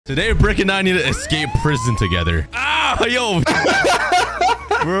Today, Brick and I need to escape prison together. Ah, yo.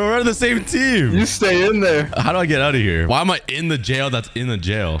 We're on the same team. You stay in there. How do I get out of here? Why am I in the jail that's in the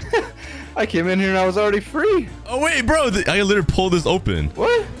jail? I came in here and I was already free. Oh, wait, bro. I can literally pull this open.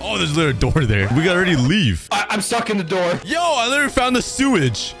 What? Oh, there's literally a door there. We gotta already leave. I'm stuck in the door. Yo, I literally found the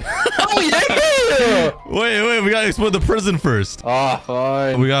sewage. Oh, yeah. Wait. We gotta explore the prison first. Ah,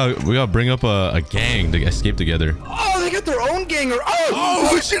 fine. We gotta bring up a gang to escape together. Oh, they got their own gang. Oh,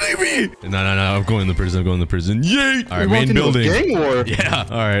 who's shooting me? No. I'm going to the prison. Yay. All right, main building. Gang war. Yeah.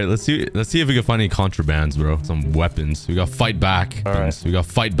 All right, let's see if we can find any contrabands, bro. Some weapons. We got fight back. All right. We got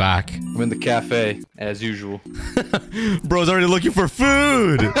fight back. I'm in the cafe as usual. Bro's already looking for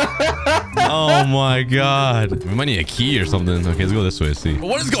food. Oh my god. We might need a key or something. Okay, let's go this way. Let's see.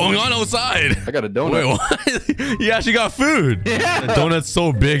 What is going on outside? I got a donut. Wait, what? You actually got food. Yeah. The donut's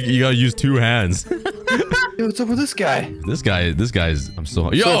so big, you gotta use 2 hands. Yo, what's up with this guy? This guy's. I'm so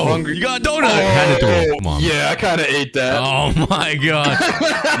hungry. You got a donut. Hand it to him. Come on. Yeah, I kind of ate that. Oh my god.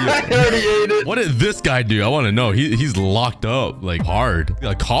 I already ate it. What did this guy do? I want to know. He's locked up like hard.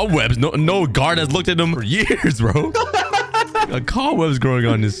 Like cobwebs. No guard has looked at him for years, bro. Cobwebs growing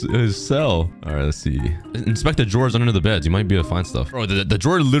on his cell. All right, let's see. Inspect the drawers under the beds. You might be able to find stuff. Bro, the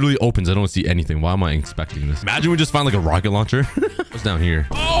drawer literally opens. I don't see anything. Why am I inspecting this? Imagine we just find like a rocket launcher. What's down here?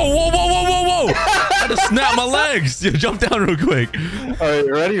 Oh, whoa. I had to snap my legs. Yo, jump down real quick. All right,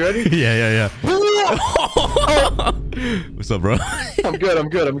 ready? Yeah. What's up, bro? I'm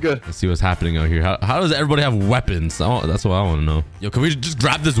good. Let's see what's happening out here. How does everybody have weapons? That's what I want to know. Yo, can we just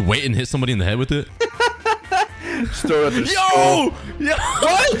grab this weight and hit somebody in the head with it? Just throw it at their Yo!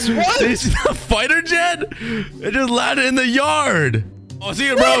 What? Did you see the fighter jet? It just landed in the yard. Oh, see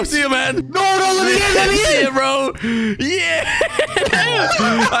it, bro. What? See it, man. No, let me in. See it, bro. Yeah.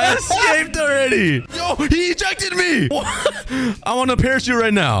 I escaped already. Yo, he ejected me. I'm on a parachute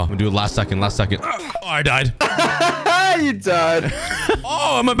right now. I'm gonna do it last second. Oh, I died. You died.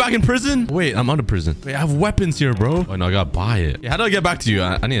 Oh, am I back in prison? Wait, I'm out of prison. Wait, I have weapons here, bro. Oh, no, I gotta buy it. Yeah, how do I get back to you?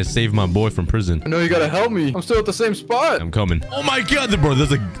 I need to save my boy from prison. I know you gotta help me. I'm still at the same spot. I'm coming. Oh my god, bro.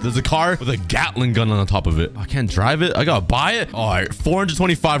 There's a car with a Gatling gun on the top of it. I can't drive it. I gotta buy it. All right,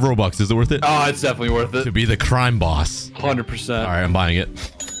 425 Robux. Is it worth it? Oh, it's definitely worth it. To be the crime boss. 100%. All right, I'm buying it.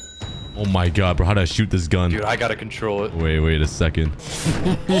 Oh my god, bro. How do I shoot this gun? Dude, I gotta control it. Wait a second.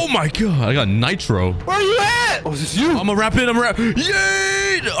 Oh my god, I got nitro. Where are you at? Oh, is this you? I'm a rap.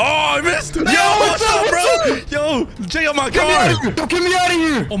 Yay! Oh, I missed. Yo, what's up, bro? Yo, check out my car. Don't get me out of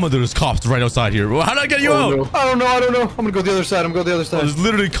here. Oh my, there's cops right outside here. How did I get you out? No. I don't know. I'm gonna go the other side. Oh, there's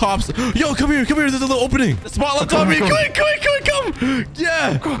literally cops. Yo, come here. There's a little opening. The spotlight's on me. Quick, come.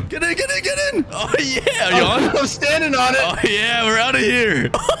 Yeah. Get in. Oh, yeah. You on? I'm standing on it. Oh, yeah. We're out of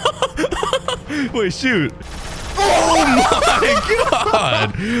here. Wait, shoot. Oh my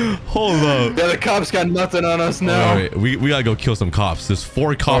god. Hold up. Yeah, the cops got nothing on us now. Wait. We gotta go kill some cops. There's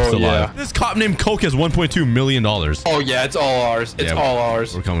 4 cops alive. Yeah. This cop named Coke has $1.2 million. Oh, yeah, it's all ours. It's all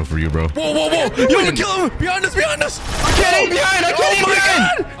ours. We're coming for you, bro. Whoa. Yo, kill him. Behind us. I can't aim behind.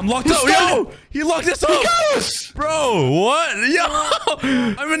 God. I'm locked up. Yo, he locked us up. Goes. Bro, what? Yo,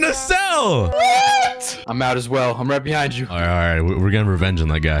 I'm in the cell. What? I'm out as well. I'm right behind you. All right. We're getting revenge on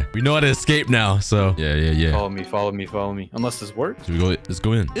that guy. We know how to escape now, so. Yeah. Follow me. Unless this works. Should we go? Let's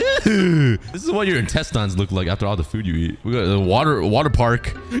go in. Ew. This is what your intestines look like after all the food you eat. We got the water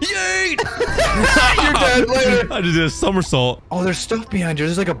park. Yay! You're dead later. I just did a somersault. Oh, there's stuff behind you.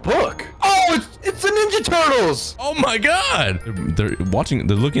 There's like a book. Oh, it's the Ninja Turtles. Oh my god. They're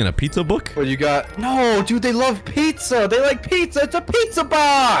looking at a pizza book. What you got? No, dude, they love pizza. They like pizza. It's a pizza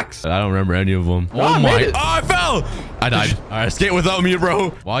box. I don't remember any of them. Oh my. Oh, I fell. I died. All right, skate without me, bro.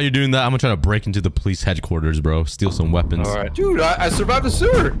 While you're doing that, I'm gonna try to break into the police headquarters, bro. Steal some weapons. All right. Dude, I survived the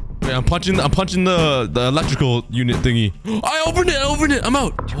sewer. Wait, I'm punching the electrical unit thingy. I opened it. I'm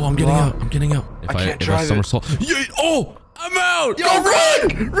out. Oh, I'm getting out. I can't drive somersault. Oh, I'm out. Yo,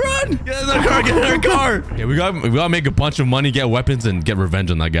 run. Get in our car. Okay, we gotta make a bunch of money, get weapons, and get revenge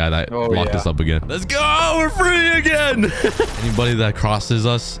on that guy that locked us up again. Let's go. We're free again. Anybody that crosses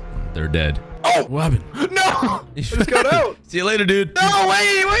us, they're dead. Oh, what happened? No, I just got out. See you later, dude. No,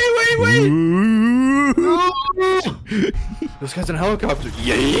 wait. This guy's in a helicopter.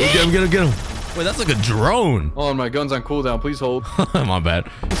 Yeah. Get him. Wait, that's like a drone. Oh, my gun's on cooldown. Please hold. My bad.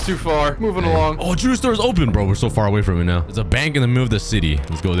 It's too far. Moving along. Oh, Drew store's open, bro. We're so far away from it now. There's a bank in the middle of the city.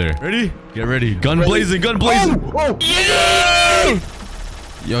 Let's go there. Ready? Get ready. Gun blazing. Oh, yeah!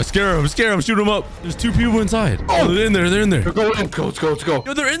 Yo, scare him. Shoot him up. There's 2 people inside. Oh, they're in there. Go in. Let's go.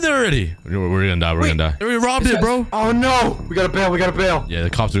 Yo, they're in there already. We're gonna die. We're gonna die. We robbed it, bro. Oh, no. We gotta bail. Yeah, the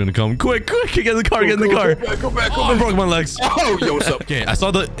cops are gonna come. Quick. Get in the car. Go back. I broke my legs. Oh, yo, what's up? Okay, I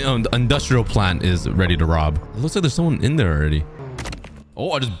saw the industrial plant is ready to rob. It looks like there's someone in there already.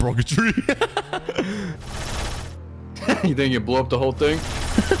 Oh, I just broke a tree. You think you blow up the whole thing?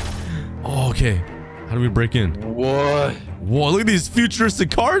 Oh, okay. How do we break in? What? Whoa, look at these futuristic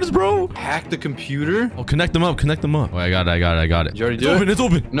cars, bro. Hack the computer? Oh, connect them up. Oh, I got it. Did you already do it? It's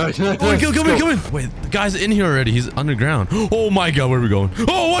open. Nice. Oh, come in. Wait, the guy's in here already. He's underground. Oh my God, where are we going?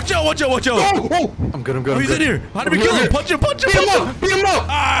 Oh, watch out. Oh, I'm good. Oh, he's in here. How did we kill him? Punch him. Beat him up.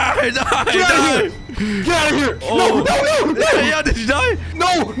 Ah, I died. Get out of here. Oh. No. Yeah, did you die?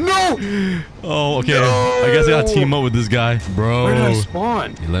 No. Oh, okay. No. I guess I gotta team up with this guy. Bro. Where did I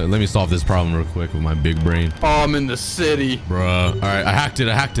spawn? Let me solve this problem real quick with my big brain. Oh, I'm in the city. Bruh. All right, I hacked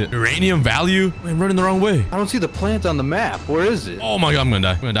it. Uranium value? Wait, I'm running the wrong way. I don't see the plant on the map. Where is it? Oh my God, I'm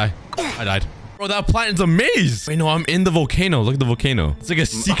gonna die. I died. Bro, that plant is a maze. Wait, no, I'm in the volcano. Look at the volcano. It's like a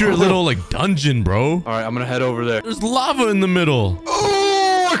secret little like dungeon, bro. All right, I'm gonna head over there. There's lava in the middle.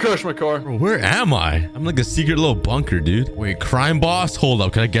 Oh, I crashed my car. Bro, where am I? I'm like a secret little bunker, dude. Wait, crime boss? Hold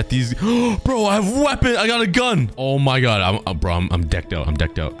up. Can I get these? Bro, I have a weapon. I got a gun. Oh my God. I'm decked out.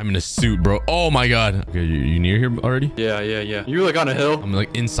 I'm in a suit, bro. Oh my God. Okay, you near here already? Yeah. You're like on a hill. I'm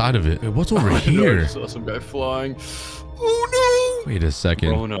like inside of it. Wait, what's over here? I saw some guy flying. Oh no. Wait a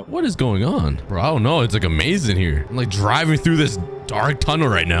second. Oh, no. What is going on? Bro, I don't know. It's like a maze in here. I'm like driving through this dark tunnel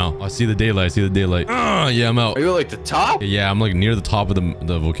right now. I see the daylight. Yeah, I'm out. Are you at like the top? Yeah, I'm like near the top of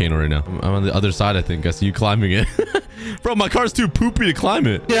the volcano right now. I'm on the other side, I think. I see you climbing it. Bro, my car's too poopy to climb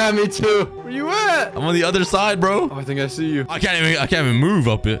it. Yeah, me too. Where you at? I'm on the other side, bro. Oh, I think I see you. I can't even move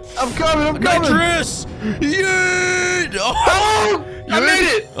up it. I'm coming. Nitrous! Yeah! Oh! I made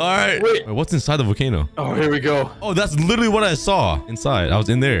it! All right. Wait, what's inside the volcano? Oh, here we go. Oh, that's literally what I saw inside. I was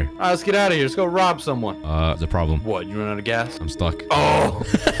in there. All right, let's get out of here. Let's go rob someone. There's a problem. What? You run out of gas? I'm stuck. Oh.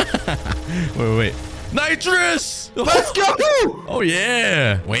 Wait. Nitrous! Let's go! Oh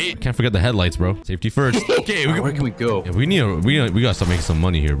yeah! Wait, can't forget the headlights, bro. Safety first. Okay, where can we go? Yeah, we gotta start making some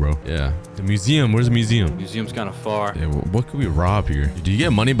money here, bro. Yeah, the museum. Where's the museum? Museum's kind of far. Yeah, what could we rob here? Do you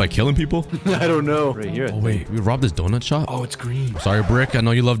get money by killing people? I don't know. Right here. Oh wait, we robbed this donut shop. Oh, it's green. Sorry, Brick. I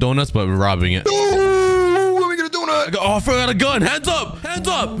know you love donuts, but we're robbing it. Let me get a donut. I forgot a gun. Hands up!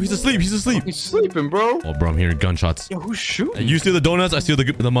 He's asleep. He's sleeping, bro. Oh, bro, I'm hearing gunshots. Yo, who's shooting? You steal the donuts, I steal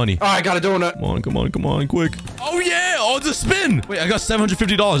the money. All right, I got a donut. Come on, quick. Oh yeah! Oh, it's a spin. Wait, I got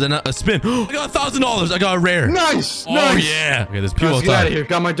 $750 and a spin. I got $1,000. I got a rare. Nice. Oh yeah. Okay, there's people outside. Get out of here.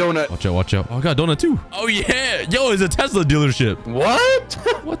 Got my donut. Watch out. Oh, I got a donut too. Oh yeah. Yo, it's a Tesla dealership. What?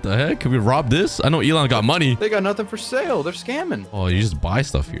 What the heck? Can we rob this? I know Elon got money. They got nothing for sale. They're scamming. Oh, you just buy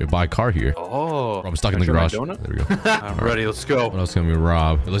stuff here. Buy a car here. Oh. Bro, I'm stuck in the garage. There we go. I'm ready. Let's go. What else can we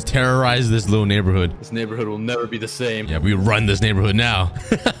rob? Let's terrorize this little neighborhood. This neighborhood will never be the same. Yeah, we run this neighborhood now.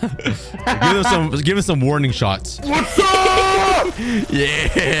 Give us some warning shots. What's up?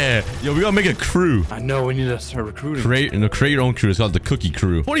 Yeah. Yo, we gotta make a crew. I know. We need to start recruiting. Create your own crew. It's called the Cookie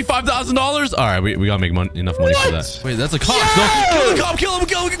Crew. $25,000. All right, we gotta make enough money for that. Wait, that's a cop. Yeah! No, kill the cop.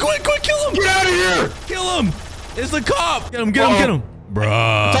 Kill him. Quick, kill him. Get out of here. Kill him. It's the cop. Get him.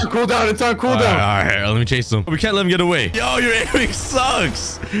 Bruh. It's on cooldown. All right, let me chase him. We can't let him get away. Yo, your aiming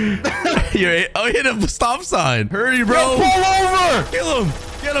sucks. Hit a stop sign. Hurry, bro. Yo, pull over. Kill him.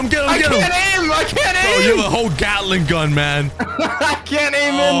 Get him. I can't aim. Bro, you have a whole Gatling gun, man. I can't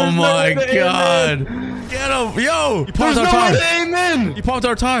aim in. Oh my God. Get him. Yo. He popped our tire. There's no way to aim in. He popped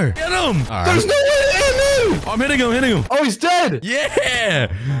our tire. Get him. Right. There's no way to aim in. I'm hitting him. Oh, he's dead. Yeah.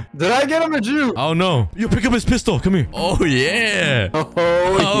 Did I get him or did you? Oh, no. You pick up his pistol. Come here. Oh, yeah.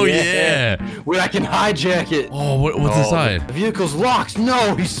 Oh yeah. Wait, I can hijack it. Oh, what's inside? The vehicle's locked.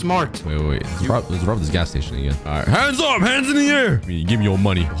 No, he's smart. Wait. Let's rob this gas station again. All right. Hands up. Hands in the air. Give me your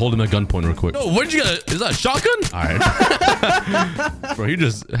money. Hold him at gunpoint real quick. Oh, what did you get? Is that a shotgun? All right. Bro, he's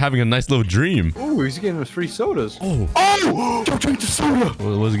just having a nice little dream. Oh, he's getting us free sodas. Oh. Don't drink the soda.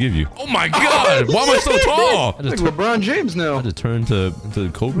 What does it give you? Oh, my God. Why am I so tall? Like LeBron James now. I had to turn into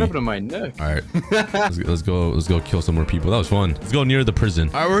Kobe. What happened to my neck? All right. Let's go kill some more people. That was fun. Let's go near the prison.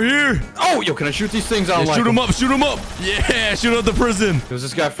 All right, we're here. Oh, yo, can I shoot these things out? Yeah, shoot him up. Yeah, shoot up the prison. Was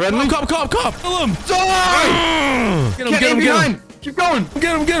this guy friendly? Cop. Kill him. Die! Get him. Keep going.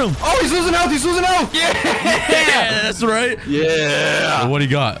 Get him. Oh, he's losing health. Yeah, that's right. Yeah. What do you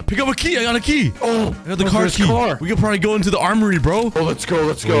got? Pick up a key. I got a key. Oh, I got the car key. We could probably go into the armory, bro. Oh, let's go.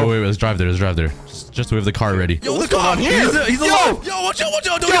 Wait, let's drive there. Just so we have the car ready. Yo, the car here. He's alive. Yo, watch out.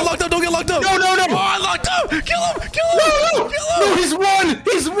 Don't get locked up. No. Oh, I locked up. Kill him. No, he's won.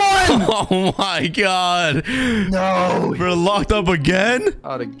 Oh my god. No. We're locked up again?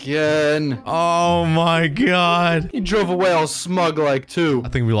 Out again. Oh my god. He drove away all smug like too. I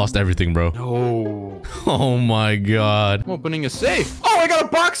think we lost everything, bro. No. Oh my god. I'm opening a safe. Oh, I got a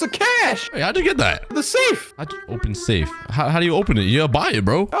box of cash. Hey, how'd you get that? The safe. How'd you open safe? How do you open it? You gotta buy it,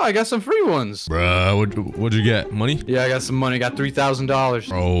 bro. Oh, I got some free ones. Bruh, what'd you get? Money? Yeah, I got some money. Got $3,000.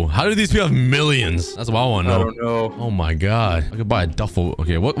 Bro, how do these people have millions? That's what I want to know. I don't know. Oh my god. I could buy a duffel.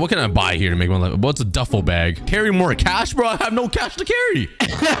 Okay, what can I buy here to make my life? What's a duffel bag? Carry more cash, bro? I have no cash to carry.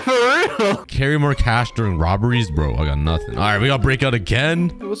 For real? Carry more cash during robberies? Bro, I got nothing. All right, we gotta break out again.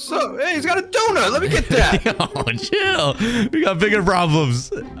 What's up? Hey, he's got a donut. Let me get that. Oh, chill. We got bigger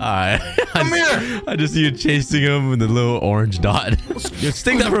problems. All right. Come here. I just see you chasing him with the little orange dot. Yo,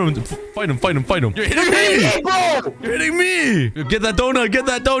 sting that from him. Fight him, fight him, fight him. You're hitting me. Bro. You're hitting me. Get that donut. Get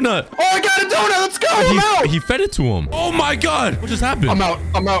that donut. Oh, I got a donut. Let's go. I'm out. He fed it to him. Oh my god. What just happened? I'm out.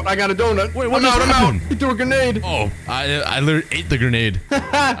 I'm out. I got a donut. Wait, what I'm just out. happened? I'm out. He threw a grenade. Oh, I literally ate the grenade.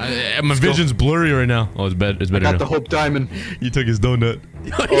 My vision's blurry right now. Oh, it's better. It's better I got now. the Hope Diamond. You took his donut.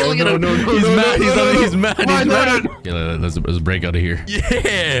 Oh, Look at him. He's mad. He's mad. He's mad. Okay, let's break out of here.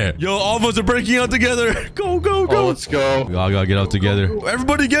 Yeah. Yo, all of us are breaking out together. Go, go, go. Oh, let's go. We all gotta get out together.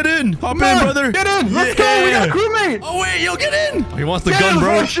 Everybody get in. Hop Come in, on, brother. Get in. Let's go. We got a crewmate. Oh, wait. Yo, get in. Oh, he wants the Get gun, in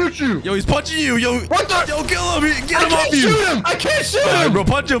before bro. I shoot you. Yo, he's punching you. Yo, What the? Yo, kill him. Get I him off can't you. shoot him. I can't shoot All right, him. bro,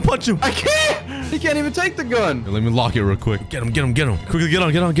 punch him. Punch him. I can't. He can't even take the gun. Let me lock it real quick. Get him, get him, get him. Quickly, get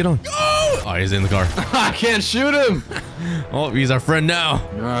on, get on, get on. Go! Oh, he's in the car. I can't shoot him. Oh, he's our friend now.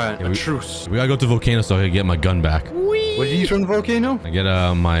 All right, Yeah, a truce. We gotta go to the volcano so I can get my gun back. What did you use from the volcano? I get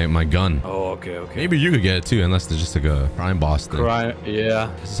my gun. Oh, okay, okay. Maybe you could get it too, unless there's just like a crime boss thing. Right,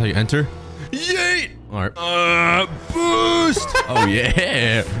 yeah. Is this how you enter? Yeet! Alright. Boost! Oh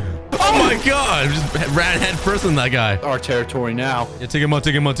yeah! Oh my god! I just ran head first on that guy. Our territory now. Yeah, take him out,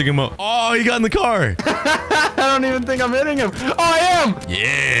 take him out, take him out. Oh, he got in the car. I don't even think I'm hitting him. Oh, I am.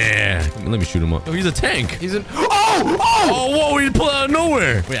 Yeah. Let me shoot him up. Oh, he's a tank. He's in. Oh, oh. Oh, whoa, he pulled out of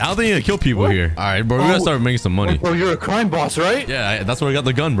nowhere. Wait, I don't think he can kill people here. All right, bro, we gotta start making some money. Bro, you're a crime boss, right? Yeah, that's where I got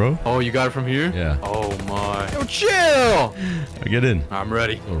the gun, bro. Oh, you got it from here? Yeah. Oh, my. Yo, chill. I get in. I'm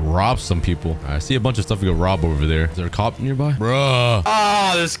ready. Go rob some people. I see a bunch of stuff we could rob over there. Is there a cop nearby? Bruh.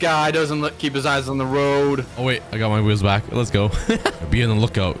 Oh, this guy doesn't keep his eyes on the road. Oh, wait, I got my wheels back. Let's go. Be on the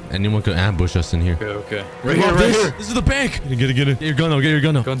lookout. Anyone could ambush us in here. Okay, okay. Right here, right here. This is the bank. Get it, get it. Get your gun out, get your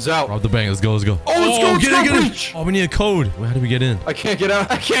gun out. Guns out. Rob the bank. Let's go, let's go. Oh, let's go, get it, get breach. it. Oh, we need a code. Wait, how do we get in? I can't get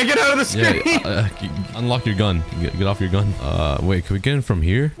out. I can't get out of the screen. Yeah, unlock your gun. Get off your gun. Wait, can we get in from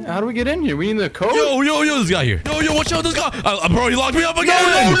here? How do we get in here? We need the code? Yo, this guy here. Yo, watch out, this guy. Bro, he locked me up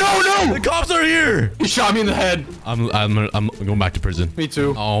again. No. The cops are here. He shot me in the head. I'm going back to prison. Me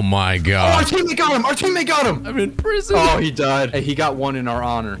too. Oh my Oh, god. our teammate got him. Our teammate got him. I'm in prison. Oh, he died. Hey, he got one in our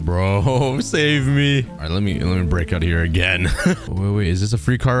honor. Bro, save me. All right, let me break out of here again. wait, is this a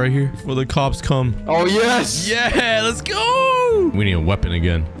free car right here? Before the cops come. Oh, yes. Yeah, let's go. We need a weapon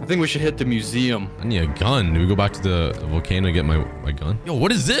again. I think we should hit the museum. I need a gun. Do we go back to the volcano and get my gun? Yo,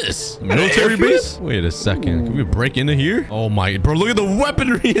 what is this? A military base? Wait a second. Can we break into here? Oh my, bro, look at the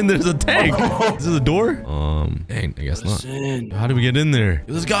weaponry and there's a tank. Is this a door? Dang, I guess not. How do we get in there?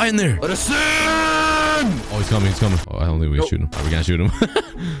 There's a guy in there. Let us in. Oh, he's coming. Oh, I don't think we can shoot him. Oh, we can't shoot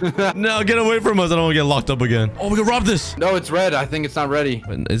him. No, get away from us. I don't want to get locked up again. Oh, we can rob this. No, it's red. I think it's not ready.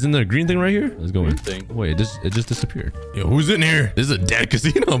 But isn't there a green thing right here? Let's go in. Thing. Wait, it just disappeared. Yo, who's in here? This is a dead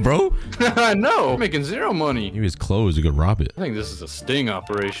casino, bro. No, making zero money. Maybe it's closed. We could rob it. I think this is a sting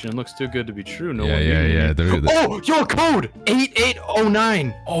operation. It looks too good to be true. No Yeah, one yeah. Oh, yo, code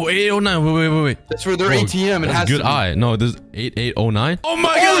 8809. Oh, 8809. Wait. That's for their ATM. It That's has a good to be. eye. No, this is 8809. Oh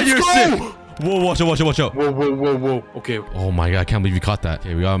my god, you're sick. Whoa, watch out. Whoa. Okay. Oh my god, I can't believe you caught that.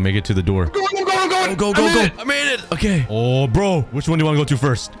 Okay, we gotta make it to the door. I'm going. Go. I made it. Okay. Oh, bro. Which one do you want to go to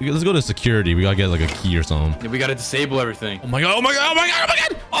first? Let's go to security. We gotta get like a key or something. Yeah, we gotta disable everything. Oh my god.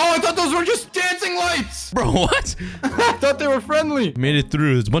 Oh, I thought those were just dancing lights. Bro, what? I thought they were friendly. Made it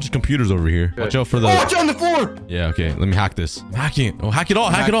through. There's a bunch of computers over here. Okay. Watch out for the... Oh, watch out on the floor. Yeah, okay. Let me hack this. I'm hacking it. Oh, hack it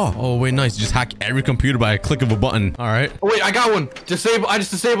all. Oh, wait, nice. Just hack every computer by a click of a button. All right. Oh, wait, I got one. I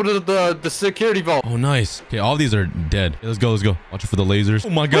just disabled the security vault. Oh, nice. Okay, all these are dead. Okay, let's go. Watch out for the lasers. Oh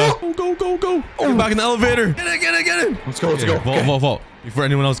my god. Go. Oh, back in the elevator. Get it. Let's go. Vault. Before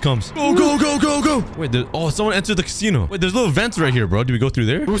anyone else comes. Go. Wait, someone entered the casino. Wait, there's little vents right here, bro. Do we go through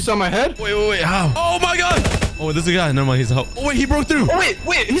there? Who's on my head? Wait. How? Oh my god. Oh, wait, this is a guy. Never mind. He's out. Oh, wait, he broke through. Oh,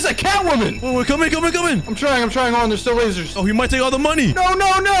 wait. He's a Catwoman. Wait, come in. I'm trying on. There's still lasers. Oh, he might take all the money.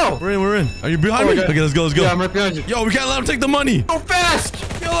 No. We're in. Are you behind me? Okay. Okay, let's go. Yeah, I'm right behind you. Yo, we can't let him take the money. Go fast.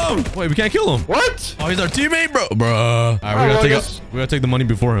 Yo, Kill him. Wait, we can't kill him. What? Oh, he's our teammate, bro. Bruh. All right, we gotta take the money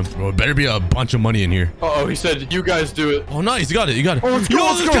before him. Bro, it better be a bunch of money in here. Uh-oh, he said, you guys do it. Oh, nice. You got it. You got it. Oh, let's go, Yo,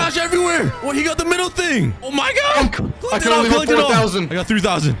 let's there's go. cash everywhere. Oh, he got the middle thing. Oh, my God. I can only get 4,000. I got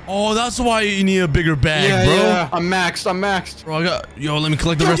 3,000. Oh, that's why you need a bigger bag, bro. Yeah, I'm maxed. Bro, yo, let me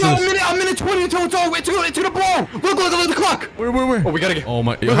collect the rest of this. I'm in 20 until it's all to the ball. Look at the clock. Where? Oh, we gotta get. Oh,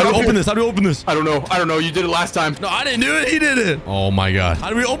 my. Yo, how do we open this? How do we open this? I don't know. You did it last time. No, I didn't do it. He did it. Oh, my God. How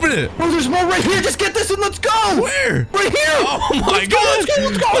do we open it? Oh, there's more right here. Just get this and let's go. Where? Right here. Oh, my God.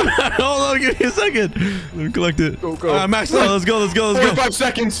 Let's go. Hold on. Give me a second. Let me collect it. Go. All right, max out. Let's go. 45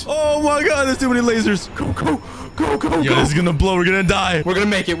 seconds. Oh, my God. There's too many lasers. Go. Yo, this is gonna blow. We're gonna die. We're gonna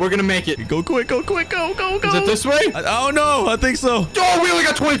make it. Go quick. Go. Is it this way? Oh, no. I think so. Oh, we only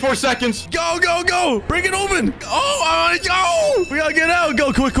got 24 seconds. Go. Bring it open. Oh, I want to go. We gotta get out.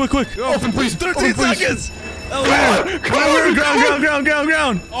 Go quick. Go. Open, please. 13 Open, please. seconds. Elevator.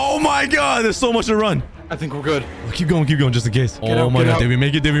 Ground. Oh, my God. There's so much to run. I think we're good. Oh, keep going just in case. Get Oh, out, my get God. out. Did we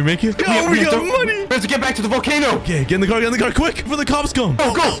make it? Yeah, we got money. We have to get back to the volcano. Okay, get in the car. Quick before the cops come.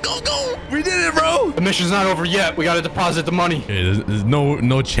 Go. We did it, bro. The mission's not over yet. We gotta deposit the money. Okay, there's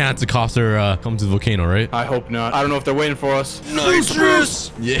no chance the cops are coming to the volcano, right? I hope not. I don't know if they're waiting for us.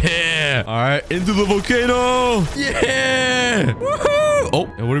 Nitrous! Yeah! All right, into the volcano! Yeah! Woohoo! Oh,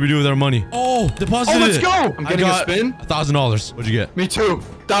 and what do we do with our money? Oh, deposit Let's it! go! I'm getting a spin. $1,000. What'd you get? Me too.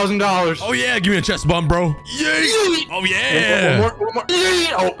 $1,000. Oh, yeah, give me a chest bump, bro. Yay! Oh, yeah! One more.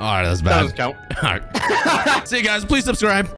 All right, that's bad. That doesn't count. All right. See you guys. Please subscribe.